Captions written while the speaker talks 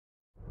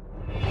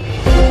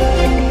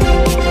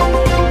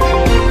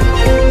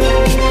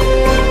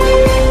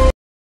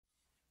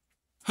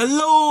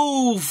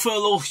Hello,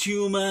 fellow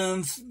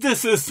humans.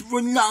 This is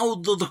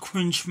Ronaldo the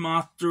Cringe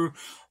Master.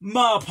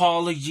 My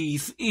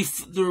apologies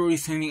if there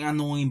is any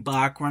annoying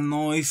background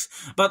noise,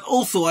 but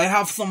also I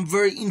have some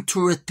very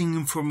interesting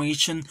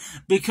information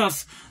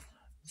because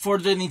for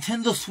the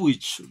Nintendo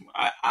Switch,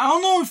 I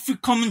don't know if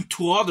it's coming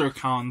to other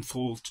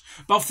consoles,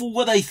 but for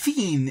what I've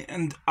seen,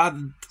 and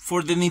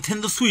for the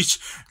Nintendo Switch,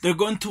 they're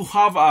going to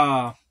have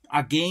a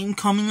game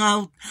coming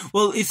out.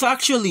 Well, it's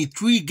actually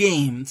 3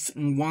 games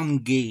in one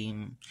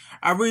game.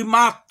 A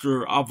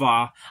remaster of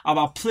a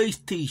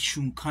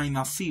PlayStation kind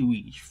of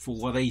series, for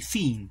what I've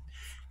seen.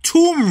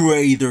 Tomb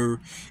Raider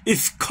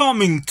is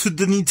coming to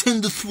the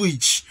Nintendo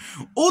Switch.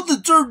 All the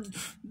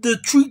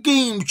 3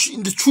 games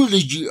in the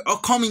trilogy are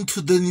coming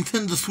to the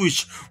Nintendo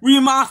Switch.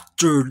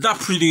 Remastered.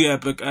 That's pretty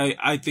epic,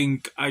 I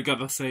think I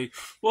gotta say.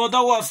 Well,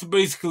 that was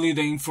basically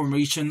the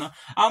information.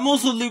 I'm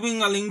also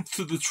leaving a link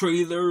to the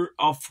trailer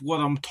of what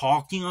I'm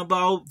talking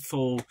about.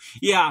 So,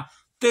 yeah.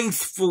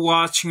 Thanks for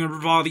watching,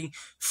 everybody.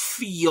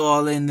 See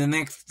y'all in the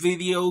next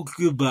video.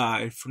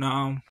 Goodbye for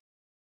now.